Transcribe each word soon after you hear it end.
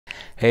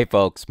Hey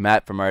folks,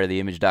 Matt from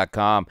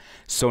artoftheimage.com.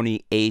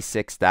 Sony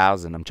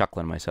a6000. I'm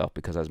chuckling to myself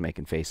because I was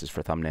making faces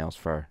for thumbnails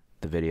for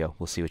the video.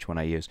 We'll see which one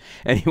I use.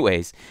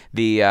 Anyways,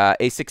 the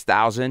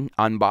a6000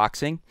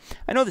 unboxing.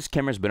 I know this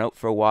camera's been out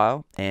for a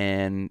while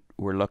and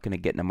we're looking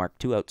at getting a Mark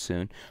II out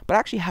soon, but I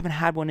actually haven't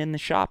had one in the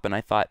shop, and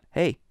I thought,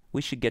 hey,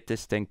 we should get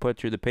this thing put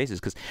through the paces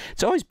because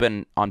it's always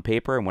been on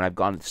paper, and when I've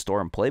gone to the store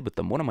and played with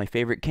them, one of my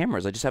favorite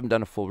cameras. I just haven't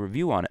done a full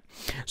review on it.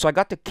 So I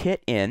got the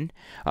kit in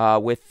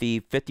with the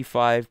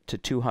 55 to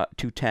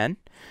 210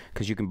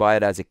 because you can buy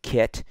it as a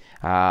kit.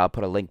 I'll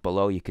put a link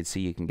below. You can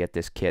see you can get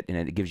this kit, and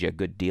it gives you a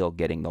good deal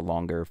getting the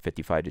longer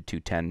 55 to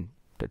 210,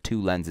 the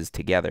two lenses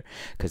together,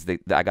 because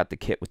I got the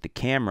kit with the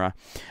camera.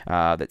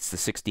 That's the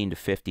 16 to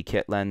 50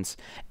 kit lens,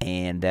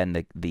 and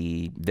then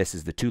this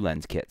is the two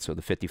lens kit, so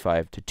the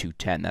 55 to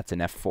 210. That's an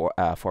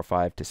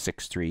f4.5 to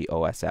 6.3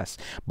 OSS,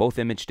 both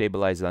image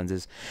stabilized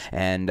lenses.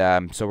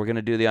 And so we're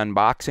gonna do the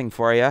unboxing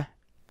for you.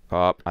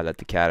 Oh, I let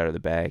the cat out of the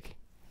bag.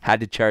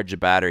 Had to charge the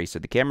battery, so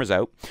the camera's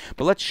out.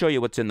 But let's show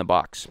you what's in the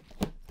box.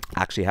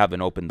 Actually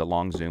haven't opened the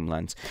long zoom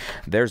lens.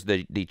 There's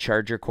the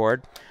charger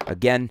cord.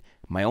 Again,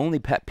 my only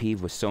pet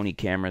peeve with Sony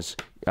cameras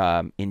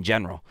in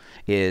general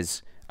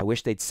is I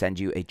wish they'd send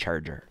you a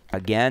charger.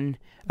 Again,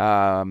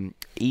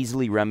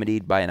 easily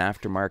remedied by an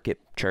aftermarket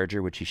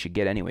charger, which you should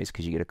get anyways,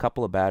 because you get a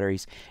couple of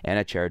batteries and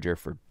a charger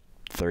for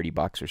 30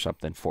 bucks or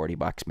something, 40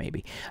 bucks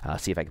maybe.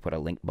 See if I can put a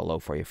link below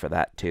for you for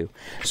that too.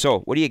 So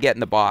what do you get in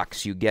the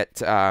box? You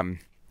get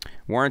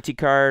warranty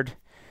card,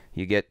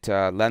 you get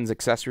lens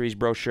accessories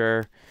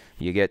brochure,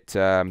 you get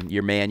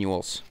your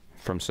manuals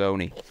from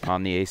Sony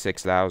on the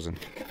a6000.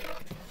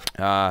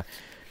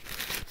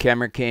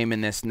 Camera came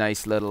in this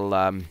nice little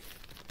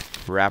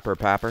wrapper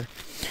papper.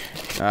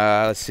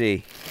 Let's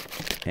see.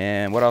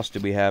 And what else do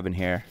we have in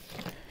here?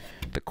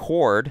 The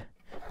cord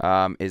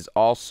is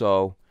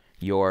also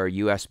your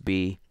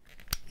USB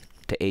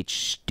to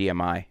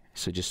HDMI,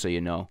 so just so you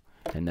know.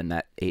 And then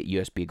that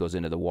USB goes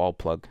into the wall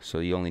plug, so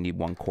you only need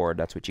one cord.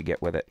 That's what you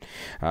get with it.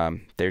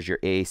 There's your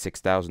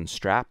A6000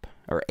 strap,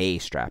 or A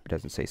strap. It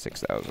doesn't say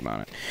 6000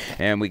 on it.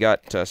 And we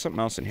got something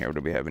else in here. What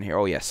do we have in here?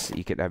 Oh yes,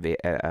 you could have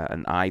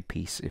an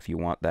eyepiece if you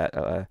want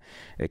that.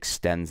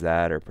 Extends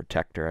that, or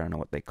protector. I don't know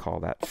what they call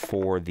that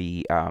for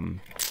the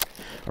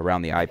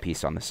around the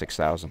eyepiece on the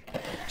 6000.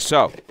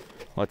 So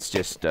let's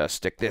just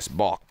stick this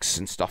box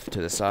and stuff to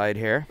the side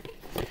here.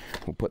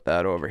 We'll put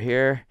that over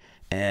here,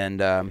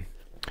 and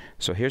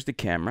so here's the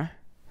camera.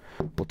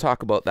 We'll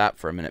talk about that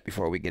for a minute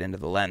before we get into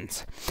the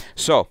lens.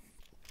 So,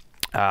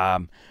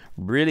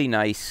 really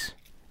nice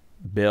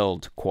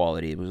build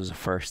quality. It was the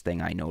first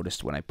thing I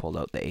noticed when I pulled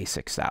out the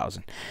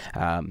a6000.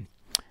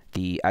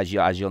 As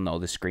you'll know,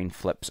 the screen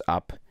flips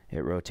up.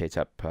 It rotates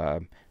up.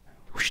 I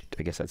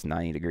guess that's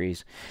 90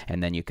 degrees,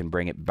 and then you can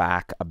bring it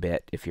back a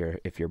bit if you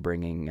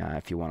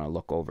want to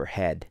look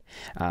overhead.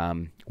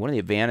 One of the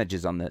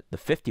advantages on the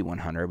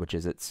 5100, which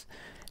is its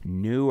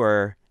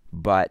newer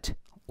but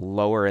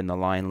lower in the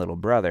line little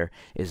brother,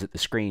 is that the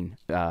screen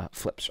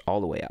flips all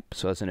the way up,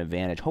 so that's an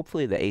advantage.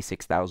 Hopefully the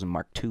a6000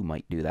 Mark II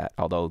might do that,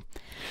 although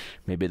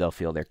maybe they'll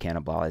feel they're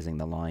cannibalizing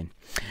the line.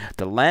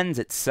 The lens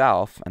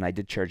itself, and I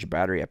did charge a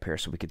battery up here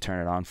so we could turn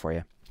it on for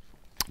you.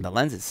 The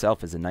lens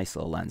itself is a nice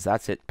little lens.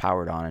 That's it,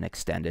 powered on and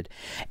extended.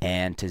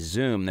 And to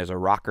zoom, there's a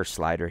rocker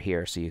slider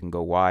here, so you can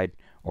go wide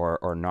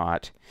or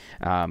not.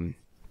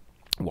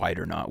 Wide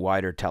or not,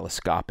 wide or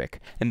telescopic.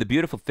 And the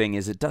beautiful thing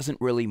is it doesn't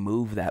really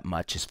move that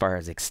much as far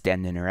as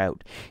extending or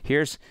out.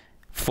 Here's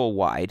full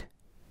wide.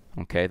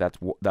 Okay, that's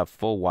the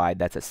full wide.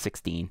 That's a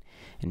 16.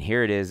 And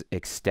here it is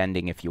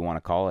extending, if you want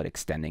to call it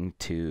extending,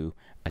 to,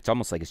 it's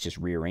almost like it's just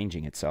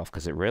rearranging itself,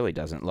 because it really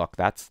doesn't look.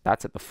 That's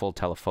at the full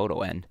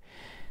telephoto end.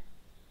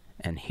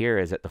 And here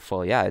is at the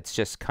full, yeah, it's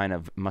just kind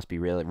of, must be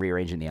really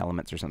rearranging the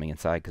elements or something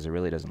inside, because it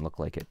really doesn't look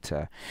like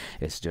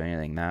it's doing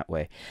anything that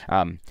way.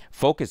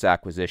 Focus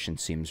acquisition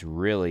seems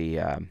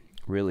really,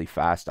 really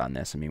fast on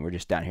this. I mean, we're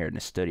just down here in the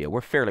studio.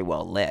 We're fairly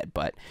well lit,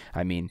 but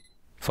I mean,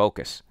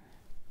 focus,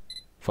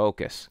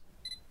 focus,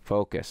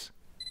 focus.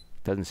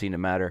 Doesn't seem to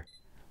matter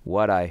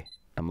what I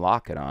am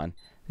locking on.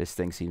 This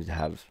thing seems to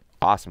have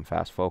awesome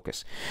fast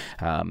focus.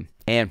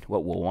 And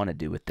what we'll want to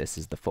do with this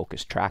is the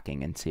focus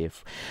tracking, and see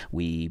if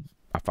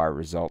our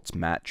results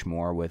match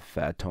more with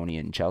Tony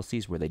and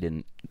Chelsea's, where they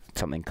didn't,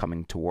 something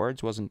coming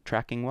towards wasn't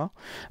tracking well.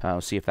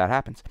 We'll see if that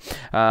happens.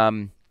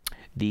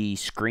 The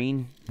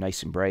screen,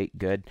 nice and bright,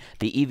 good.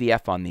 The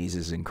EVF on these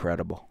is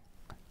incredible.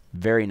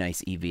 Very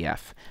nice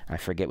EVF. I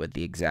forget what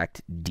the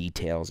exact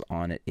details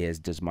on it is.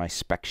 Does my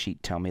spec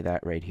sheet tell me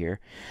that right here?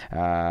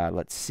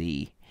 Let's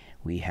see.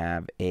 We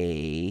have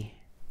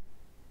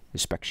the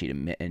spec sheet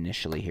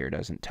initially here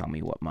doesn't tell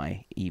me what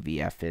my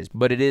EVF is,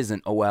 but it is an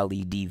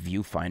OLED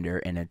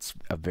viewfinder, and it's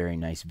a very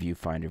nice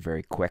viewfinder,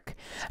 very quick.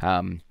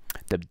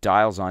 The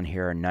dials on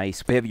here are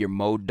nice. We have your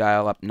mode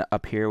dial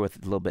up here with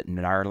a little bit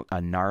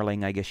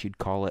gnarling, I guess you'd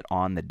call it,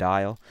 on the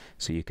dial,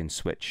 so you can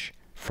switch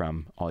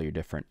from all your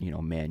different,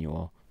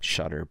 manual,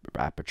 shutter,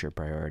 aperture,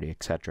 priority,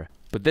 etc.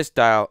 But this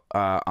dial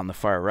on the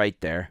far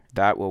right there,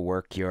 that will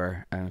work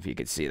your, I don't know if you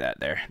can see that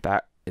there,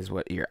 that is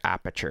what your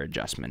aperture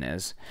adjustment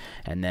is,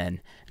 and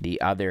then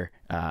the other,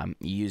 you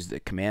use the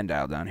command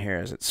dial down here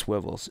as it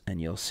swivels,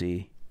 and you'll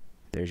see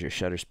there's your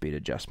shutter speed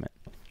adjustment.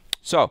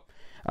 So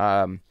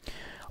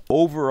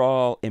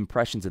overall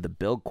impressions of the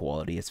build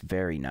quality, it's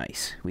very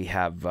nice. We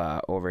have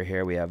over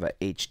here we have a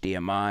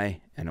HDMI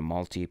and a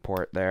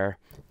multi-port there.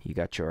 You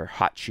got your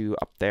hot shoe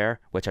up there,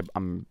 which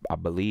I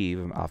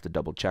believe, I'll have to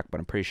double check, but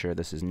I'm pretty sure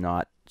this is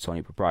not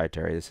Sony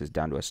proprietary. This is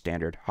down to a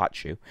standard hot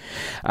shoe.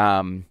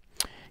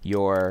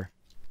 Your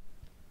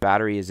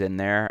battery is in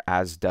there,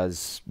 as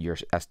does your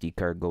SD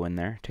card go in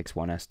there. It takes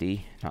one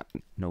SD,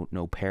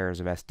 no pairs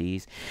of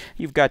SDs.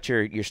 You've got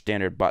your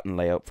standard button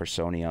layout for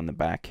Sony on the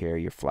back here,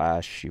 your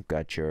flash. You've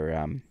got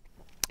your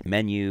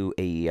menu,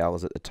 AEL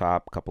is at the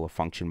top, a couple of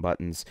function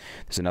buttons.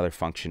 There's another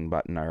function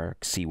button, or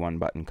C1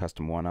 button,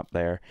 custom one up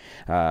there.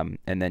 And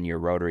then your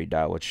rotary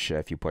dial, which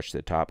if you push to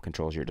the top,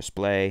 controls your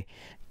display.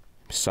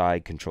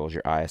 Side controls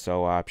your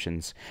ISO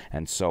options,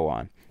 and so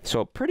on.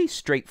 So pretty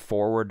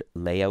straightforward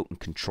layout and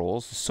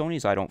controls.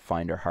 Sony's I don't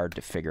find are hard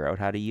to figure out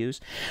how to use.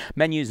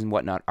 Menus and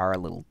whatnot are a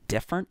little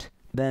different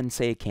than,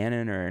 say, a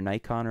Canon or a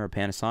Nikon or a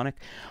Panasonic,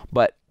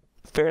 but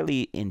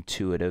fairly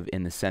intuitive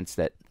in the sense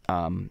that,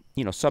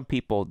 you know, some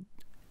people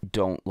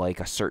don't like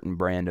a certain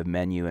brand of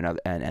menu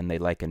and they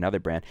like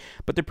another brand,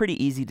 but they're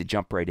pretty easy to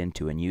jump right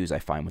into and use, I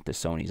find, with the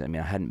Sonys. I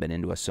mean, I hadn't been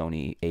into a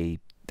Sony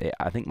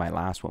I think my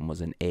last one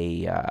was an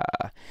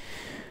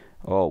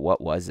oh, what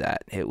was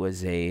that? It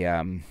was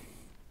a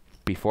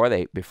before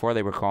they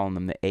were calling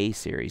them the A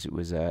series. It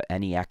was a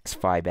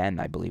NEX5N,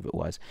 I believe it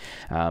was.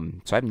 So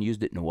I haven't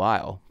used it in a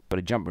while, but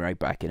I jumped right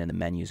back into the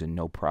menus and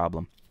no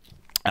problem.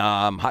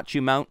 Hot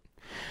shoe mount.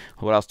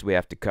 What else do we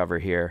have to cover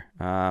here?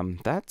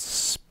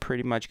 That's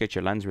pretty much get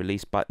your lens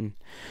release button.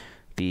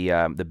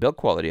 The build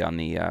quality on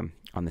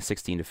the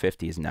 16 to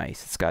 50 is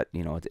nice. It's got,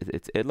 you know,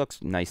 it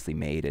looks nicely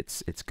made.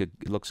 It's good.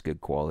 It looks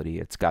good quality.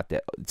 It's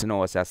an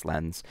OSS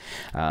lens,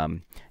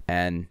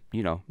 and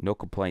you know, no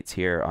complaints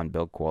here on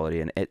build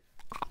quality. And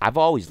I've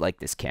always liked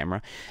this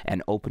camera,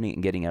 and opening it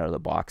and getting it out of the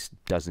box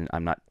doesn't.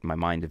 I'm not my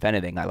mind. If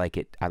anything, I like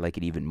it. I like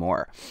it even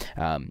more.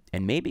 And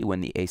maybe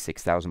when the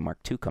A6000 Mark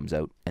II comes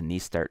out and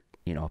these start,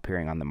 you know,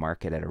 appearing on the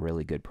market at a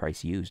really good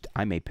price used,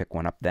 I may pick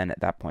one up then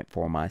at that point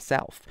for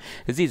myself,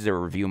 because these are a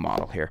review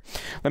model here.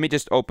 Let me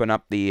just open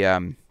up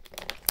the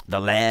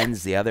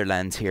lens, the other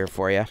lens here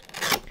for you.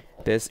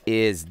 This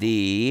is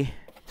the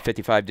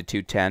 55 to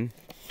 210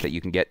 that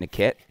you can get in a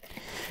kit.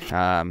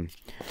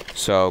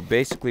 So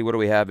basically, what do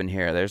we have in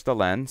here? There's the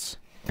lens,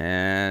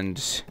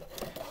 and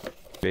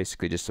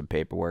basically just some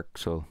paperwork.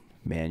 So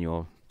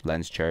manual,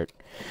 lens chart,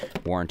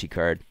 warranty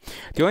card.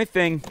 The only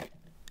thing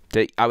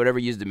that I would ever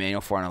use the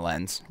manual for on a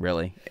lens,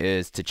 really,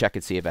 is to check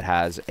and see if it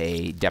has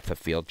a depth of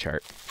field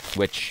chart,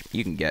 which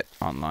you can get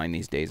online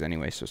these days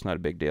anyway, so it's not a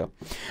big deal.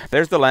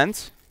 There's the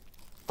lens.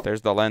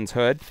 There's the lens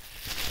hood.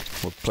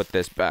 We'll put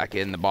this back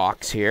in the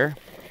box here.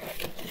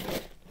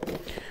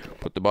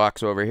 Put the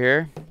box over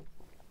here.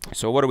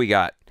 So what do we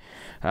got?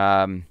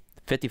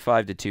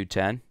 55 to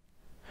 210.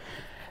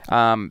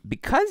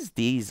 Because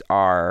these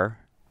are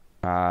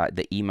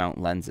the E-mount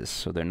lenses,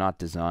 so they're not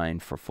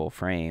designed for full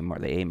frame or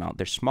the A-mount.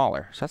 They're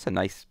smaller, so that's a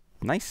nice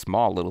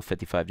small little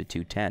 55 to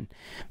 210.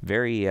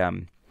 Very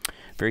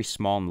very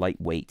small and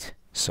lightweight.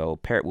 So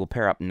we'll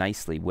pair up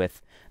nicely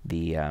with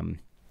the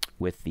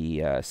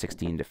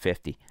 16 to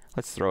 50.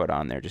 Let's throw it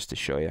on there just to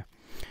show you.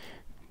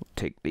 We'll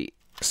take the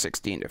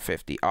 16 to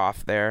 50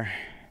 off there,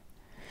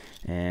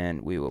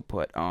 and we will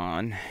put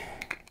on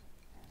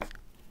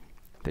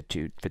the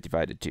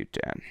 55 to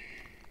 210.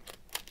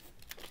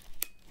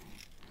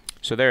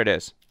 So there it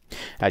is.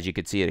 As you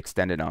can see, it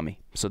extended on me.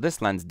 So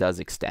this lens does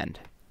extend.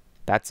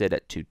 That's it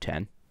at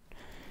 210.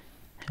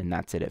 And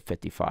that's it at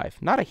 55.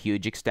 Not a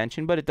huge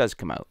extension, but it does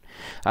come out.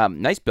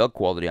 Nice build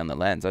quality on the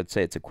lens. I'd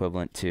say it's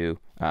equivalent to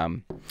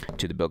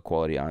the build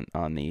quality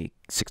on the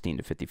 16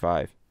 to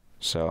 55.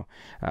 So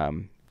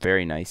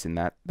very nice in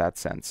that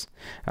sense.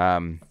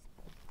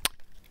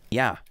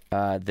 Yeah,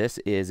 this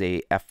is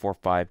a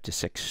f4.5 to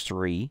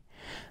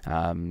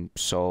 6.3.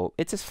 So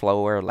it's a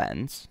slower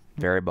lens.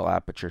 Variable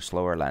aperture,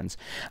 slower lens,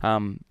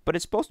 but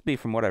it's supposed to be,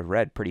 from what I've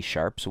read, pretty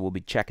sharp, so we'll be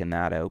checking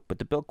that out. But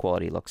the build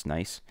quality looks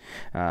nice.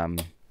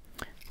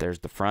 There's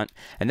the front.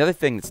 Another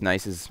thing that's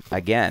nice is,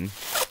 again,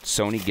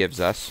 Sony gives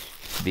us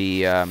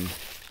the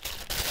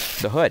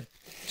hood.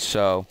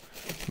 So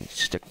let me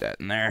stick that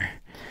in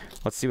there.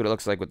 Let's see what it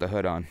looks like with the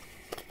hood on.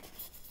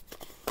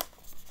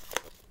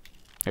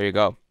 There you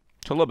go.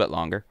 It's a little bit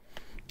longer,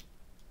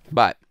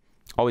 but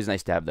always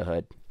nice to have the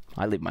hood.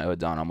 I leave my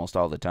hoods on almost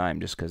all the time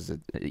just because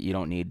you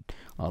don't need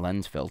a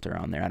lens filter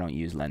on there. I don't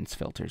use lens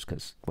filters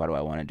because why do I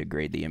want to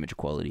degrade the image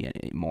quality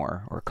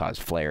more or cause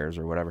flares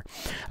or whatever?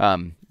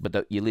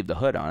 But you leave the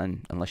hood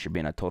on, unless you're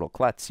being a total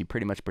klutz, you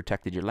pretty much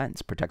protected your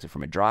lens. Protects it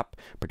from a drop,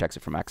 protects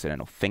it from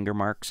accidental finger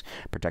marks,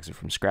 protects it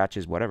from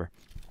scratches, whatever.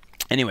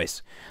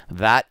 Anyways,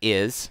 that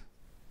is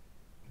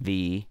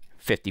the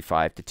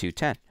 55 to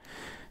 210.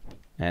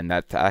 And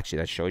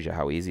that shows you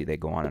how easy they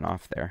go on and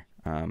off there.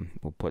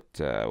 We'll put,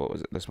 what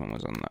was it? This one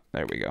was on the,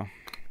 there we go.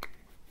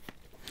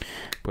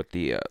 put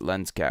the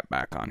lens cap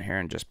back on here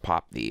and just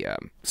pop the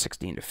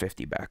 16 to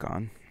 50 back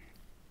on.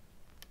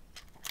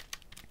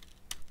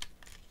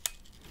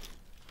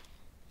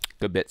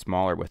 Good bit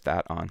smaller with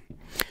that on.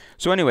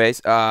 So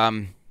anyways,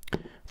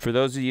 for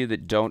those of you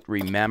that don't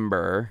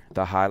remember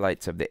the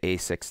highlights of the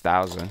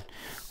a6000,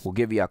 we'll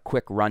give you a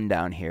quick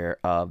rundown here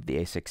of the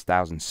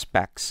a6000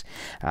 specs.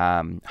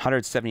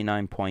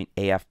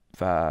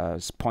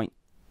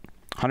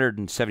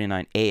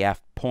 179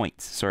 AF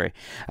points, sorry,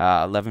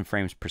 11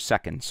 frames per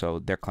second. So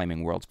they're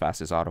claiming world's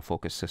fastest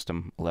autofocus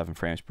system, 11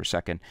 frames per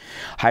second.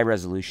 High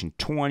resolution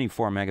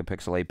 24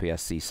 megapixel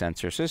APS-C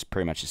sensor. So this is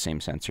pretty much the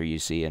same sensor you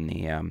see in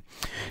the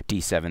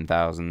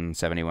D7000,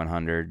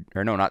 7100,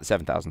 or no, not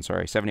 7000,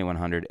 sorry,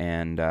 7100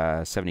 and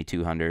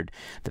 7200,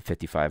 the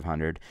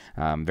 5500.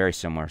 Very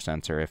similar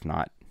sensor, if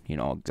not, you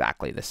know,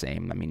 exactly the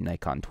same. I mean,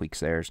 Nikon tweaks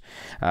theirs.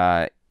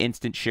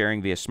 Instant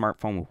sharing via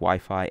smartphone with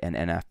Wi-Fi and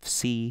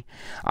NFC.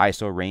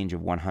 ISO range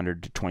of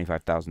 100 to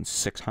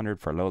 25,600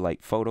 for low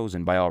light photos,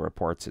 and by all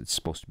reports it's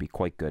supposed to be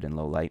quite good in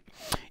low light.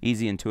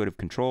 Easy intuitive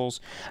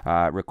controls.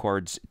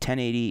 Records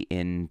 1080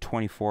 in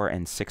 24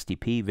 and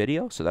 60p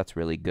video, so that's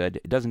really good.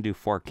 It doesn't do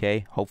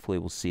 4K. Hopefully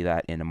we'll see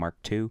that in a Mark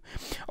II.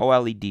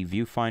 OLED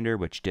viewfinder,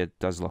 which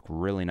does look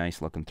really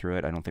nice looking through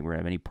it. I don't think we're going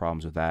to have any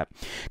problems with that.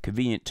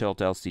 Convenient tilt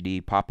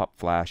LCD, pop-up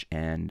flash,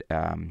 and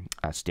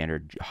a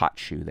standard hot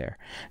shoe there.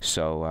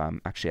 So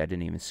actually, I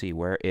didn't even see,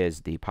 where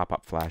is the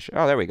pop-up flash?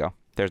 Oh, there we go.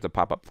 There's the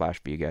pop-up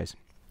flash for you guys,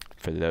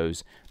 for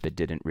those that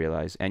didn't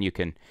realize. And you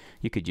could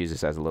use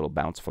this as a little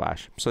bounce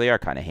flash. So they are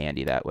kind of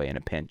handy that way in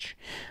a pinch.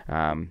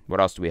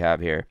 What else do we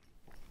have here?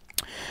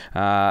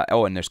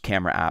 Oh, and there's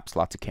camera apps,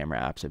 lots of camera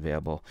apps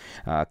available.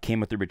 Came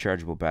with the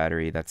rechargeable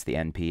battery, that's the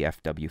NP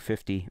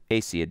FW50,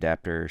 AC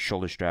adapter,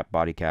 shoulder strap,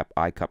 body cap,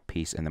 eye cup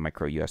piece, and the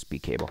micro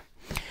USB cable.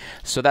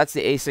 So that's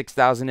the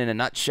a6000 in a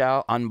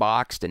nutshell,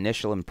 unboxed.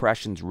 Initial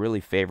impressions really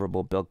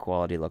favorable. Build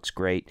quality looks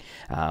great,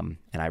 and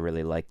I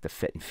really like the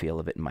fit and feel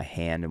of it in my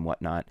hand and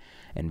whatnot,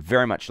 and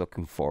very much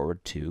looking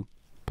forward to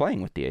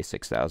playing with the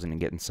a6000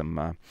 and getting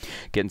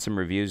some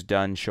reviews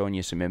done, showing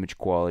you some image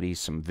quality,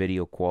 some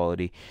video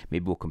quality.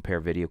 Maybe we'll compare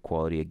video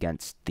quality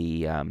against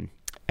the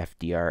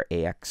FDR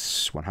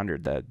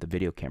AX100, the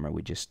video camera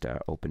we just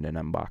opened and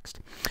unboxed.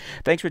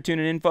 Thanks for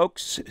tuning in,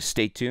 folks.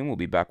 Stay tuned. We'll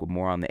be back with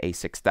more on the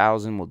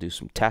a6000. We'll do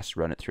some tests,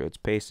 run it through its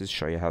paces,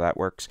 show you how that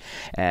works.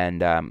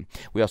 And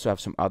we also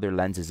have some other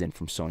lenses in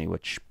from Sony,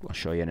 which I'll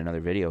show you in another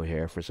video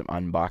here for some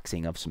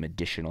unboxing of some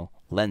additional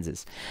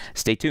lenses.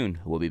 Stay tuned.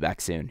 We'll be back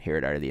soon here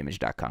at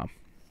artoftheimage.com.